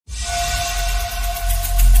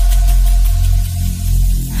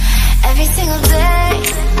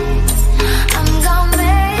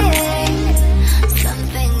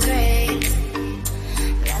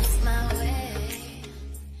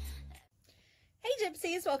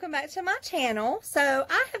Gypsies, welcome back to my channel. So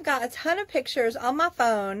I have got a ton of pictures on my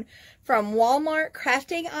phone from Walmart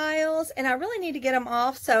crafting aisles, and I really need to get them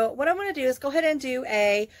off. So what I'm going to do is go ahead and do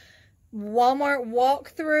a Walmart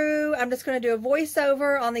walkthrough. I'm just going to do a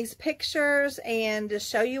voiceover on these pictures and just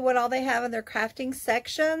show you what all they have in their crafting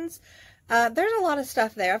sections. There's a lot of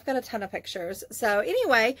stuff there. I've got a ton of pictures. So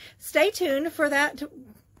anyway, stay tuned for that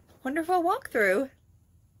wonderful walkthrough.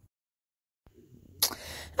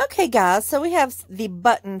 Okay guys, so we have the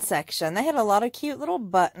button section. They had a lot of cute little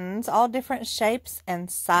buttons, all different shapes and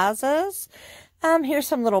sizes. Here's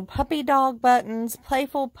some little puppy dog buttons,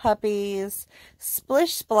 playful puppies,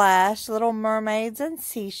 splish splash, little mermaids and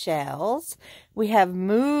seashells. We have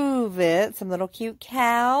Move It, some little cute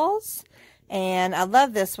cows. And I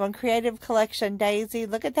love this one, Creative Collection Daisy.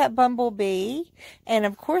 Look at that bumblebee. And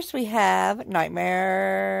of course we have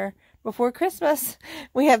Nightmare Before Christmas.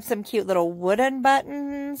 We have some cute little wooden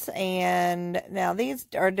buttons, and now these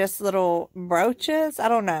are just little brooches. I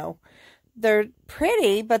don't know. They're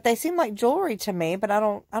pretty, but they seem like jewelry to me, but I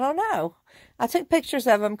don't know. I took pictures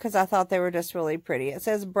of them because I thought they were just really pretty. It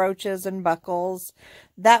says brooches and buckles.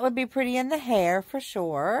 That would be pretty in the hair for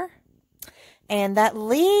sure. And that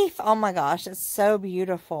leaf, oh my gosh, it's so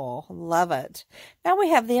beautiful. Love it. Now we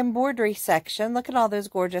have the embroidery section. Look at all those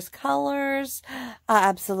gorgeous colors. I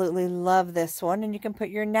absolutely love this one. And you can put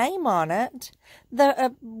your name on it.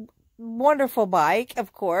 The wonderful bike,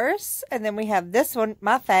 of course. And then we have this one,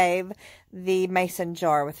 my fave, the mason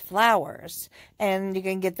jar with flowers. And you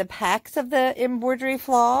can get the packs of the embroidery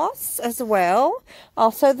floss as well.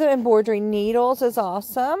 Also, the embroidery needles is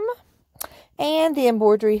awesome. And the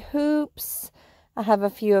embroidery hoops. I have a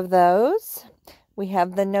few of those. We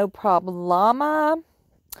have the No Problem Llama.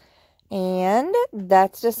 And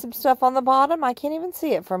that's just some stuff on the bottom. I can't even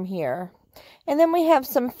see it from here. And then we have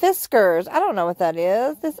some Fiskars. I don't know what that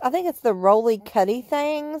is. I think it's the roly cutty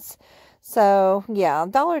things. So, yeah,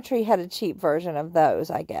 Dollar Tree had a cheap version of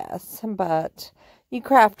those, I guess. But you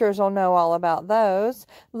crafters will know all about those.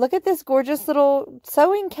 Look at this gorgeous little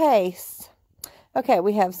sewing case. Okay,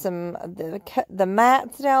 we have some the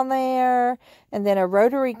mats down there, and then a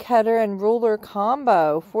rotary cutter and ruler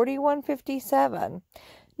combo, $41.57.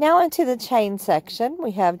 Now into the chain section.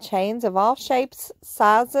 We have chains of all shapes,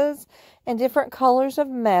 sizes, and different colors of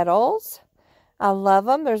metals. I love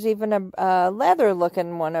them. There's even a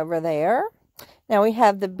leather-looking one over there. Now we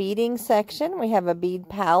have the beading section. We have a bead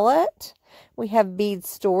palette. We have bead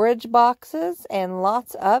storage boxes, and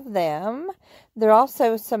lots of them. There are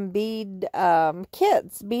also some bead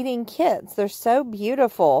kits, beading kits. They're so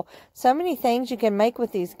beautiful. So many things you can make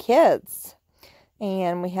with these kits.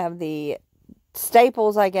 And we have the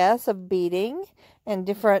staples, I guess, of beading and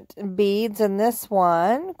different beads in this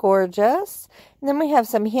one. Gorgeous. And then we have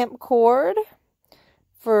some hemp cord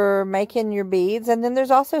for making your beads. And then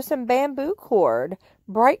there's also some bamboo cord.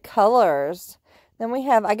 Bright colors. Then we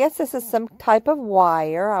have, I guess this is some type of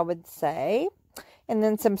wire, I would say. And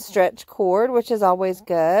then some stretch cord, which is always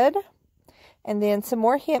good. And then some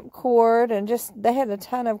more hemp cord, and they had a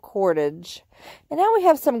ton of cordage. And now we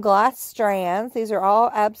have some glass strands. These are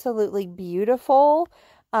all absolutely beautiful.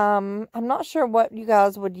 I'm not sure what you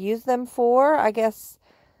guys would use them for. I guess,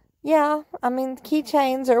 yeah, I mean,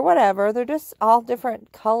 keychains or whatever. They're just all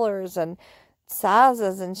different colors and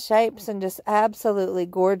sizes and shapes, and just absolutely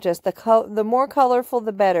gorgeous. The more colorful,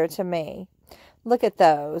 the better to me. Look at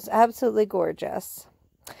those. Absolutely gorgeous.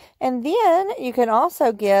 And then you can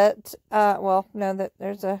also get, well, no,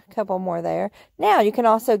 there's a couple more there. Now you can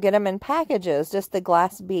also get them in packages, just the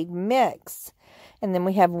glass bead mix. And then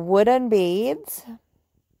we have wooden beads.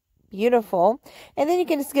 Beautiful. And then you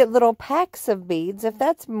can just get little packs of beads if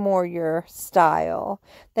that's more your style.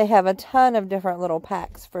 They have a ton of different little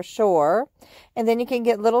packs for sure. And then you can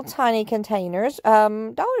get little tiny containers.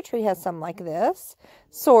 Dollar Tree has some like this.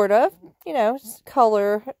 Sort of. You know,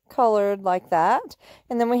 colored like that.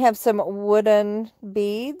 And then we have some wooden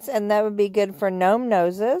beads, and that would be good for gnome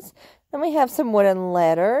noses. Then we have some wooden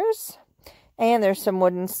letters. And there's some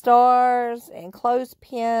wooden stars and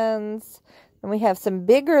clothespins. And we have some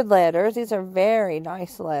bigger letters. These are very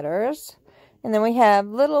nice letters. And then we have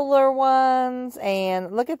littler ones.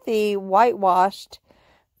 And look at the whitewashed,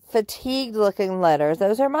 fatigued looking letters.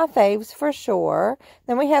 Those are my faves for sure.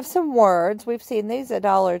 Then we have some words. We've seen these at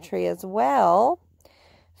Dollar Tree as well.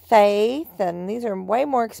 Faith. And these are way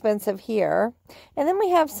more expensive here. And then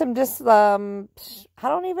we have some just, I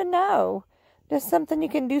don't even know. Just something you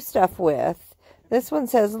can do stuff with. This one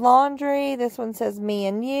says laundry. This one says me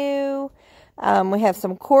and you. We have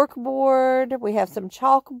some cork board. We have some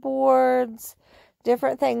chalk boards.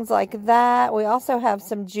 different things like that. We also have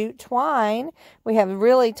some jute twine. We have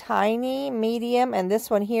really tiny, medium, and this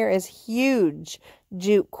one here is huge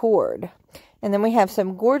jute cord. And then we have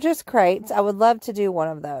some gorgeous crates. I would love to do one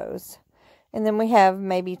of those. And then we have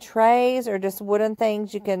maybe trays or just wooden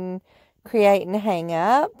things you can create and hang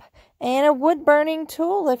up. And a wood burning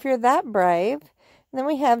tool if you're that brave. And then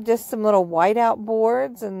we have just some little whiteout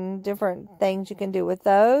boards and different things you can do with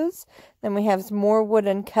those. Then we have some more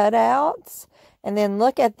wooden cutouts. And then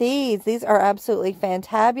look at these. These are absolutely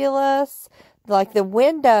fantabulous. Like the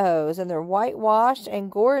windows, and they're whitewashed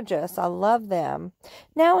and gorgeous. I love them.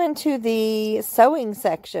 Now into the sewing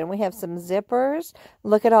section. We have some zippers.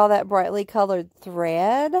 Look at all that brightly colored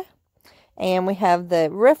thread. And we have the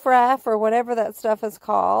riffraff or whatever that stuff is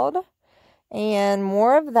called. And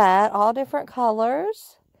more of that, all different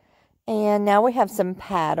colors. And now we have some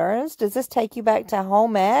patterns. Does this take you back to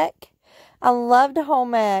home ec? I loved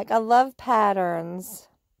home ec. I love patterns.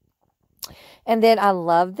 And then I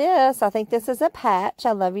love this. I think this is a patch.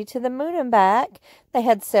 I love you to the moon and back. They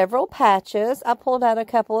had several patches. I pulled out a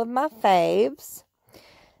couple of my faves.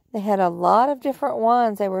 They had a lot of different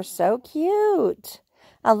ones. They were so cute.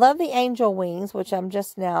 I love the angel wings, which I'm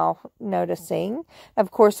just now noticing.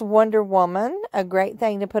 Of course, Wonder Woman, a great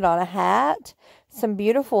thing to put on a hat. Some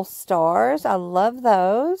beautiful stars. I love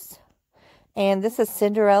those. And this is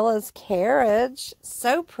Cinderella's carriage.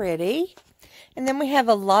 So pretty. And then we have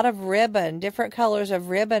a lot of ribbon, different colors of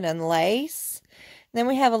ribbon and lace. Then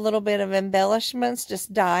we have a little bit of embellishments,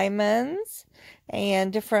 just diamonds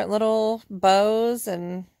and different little bows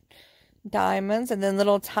and diamonds, and then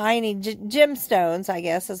little tiny gemstones, I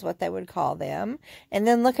guess is what they would call them. And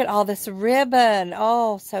then look at all this ribbon.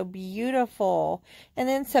 Oh, so beautiful. And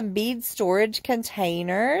then some bead storage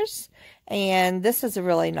containers. And this is a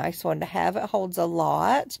really nice one to have. It holds a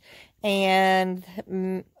lot. And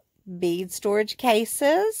bead storage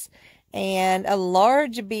cases and a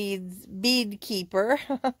large bead keeper.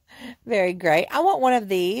 Very great. I want one of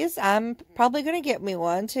these. I'm probably going to get me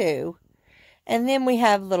one too. And then we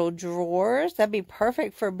have little drawers. That'd be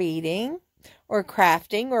perfect for beading or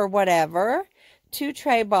crafting or whatever. 2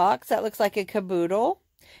 tray box. That looks like a caboodle.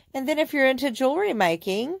 And then if you're into jewelry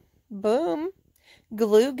making, boom,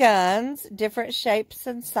 glue guns, different shapes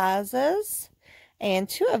and sizes. And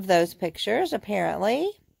 2 of those pictures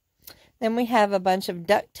apparently. Then we have a bunch of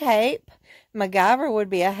duct tape. MacGyver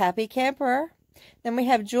would be a happy camper. Then we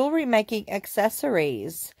have jewelry making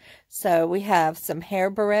accessories. So we have some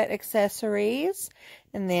hair barrette accessories.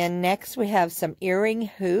 And then next we have some earring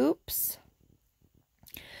hoops.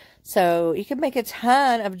 So you can make a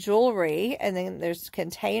ton of jewelry. And then there's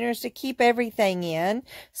containers to keep everything in.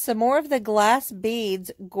 Some more of the glass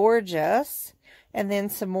beads, gorgeous. And then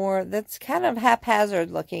some more that's kind of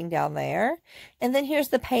haphazard looking down there. And then here's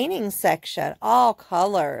the painting section. All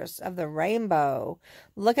colors of the rainbow.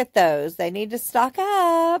 Look at those. They need to stock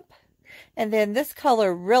up. And then this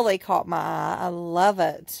color really caught my eye. I love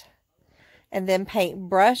it. And then paint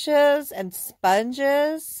brushes and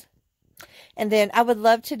sponges. And then I would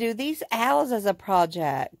love to do these owls as a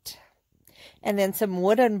project. And then some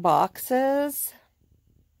wooden boxes.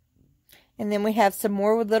 And then we have some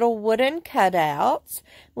more little wooden cutouts.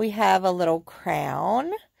 We have a little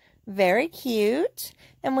crown. Very cute.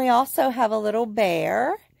 And we also have a little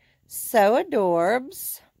bear. So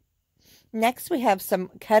adorbs. Next we have some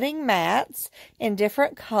cutting mats in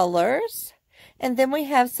different colors. And then we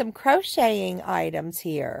have some crocheting items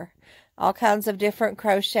here. All kinds of different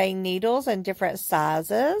crocheting needles and different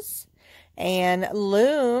sizes. And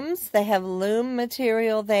looms. They have loom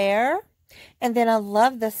material there. And then I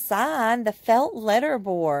love the sign, the felt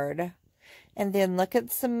letterboard. And then look at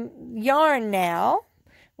some yarn now.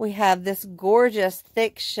 We have this gorgeous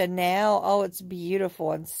thick Chanel. Oh, it's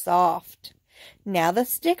beautiful and soft. Now the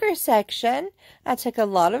sticker section. I took a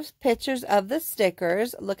lot of pictures of the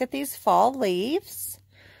stickers. Look at these fall leaves.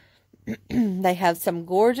 They have some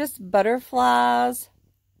gorgeous butterflies.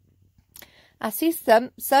 I see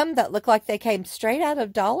some that look like they came straight out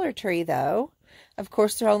of Dollar Tree though. Of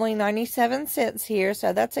course, they're only 97 cents here,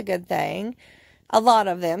 so that's a good thing. A lot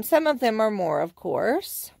of them. Some of them are more, of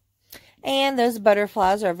course. And those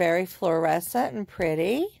butterflies are very fluorescent and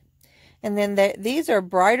pretty. And then these are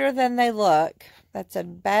brighter than they look. That's a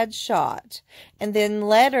bad shot. And then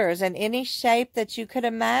letters in any shape that you could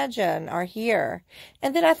imagine are here.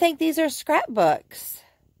 And then I think these are scrapbooks.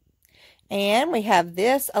 And we have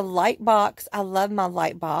this, a light box. I love my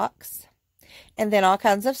light box. And then all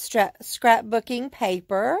kinds of scrapbooking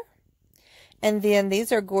paper. And then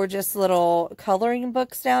these are gorgeous little coloring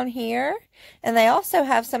books down here. And they also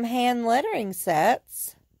have some hand lettering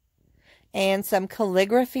sets. And some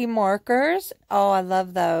calligraphy markers. Oh, I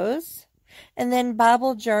love those. And then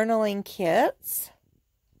Bible journaling kits.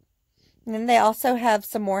 And then they also have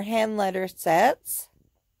some more hand letter sets.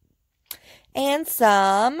 And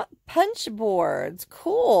some punch boards.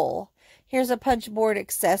 Cool. Here's a punch board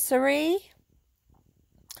accessory.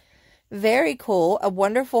 Very cool. A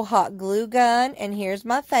wonderful hot glue gun. And here's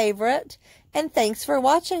my favorite. And thanks for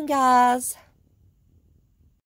watching, guys.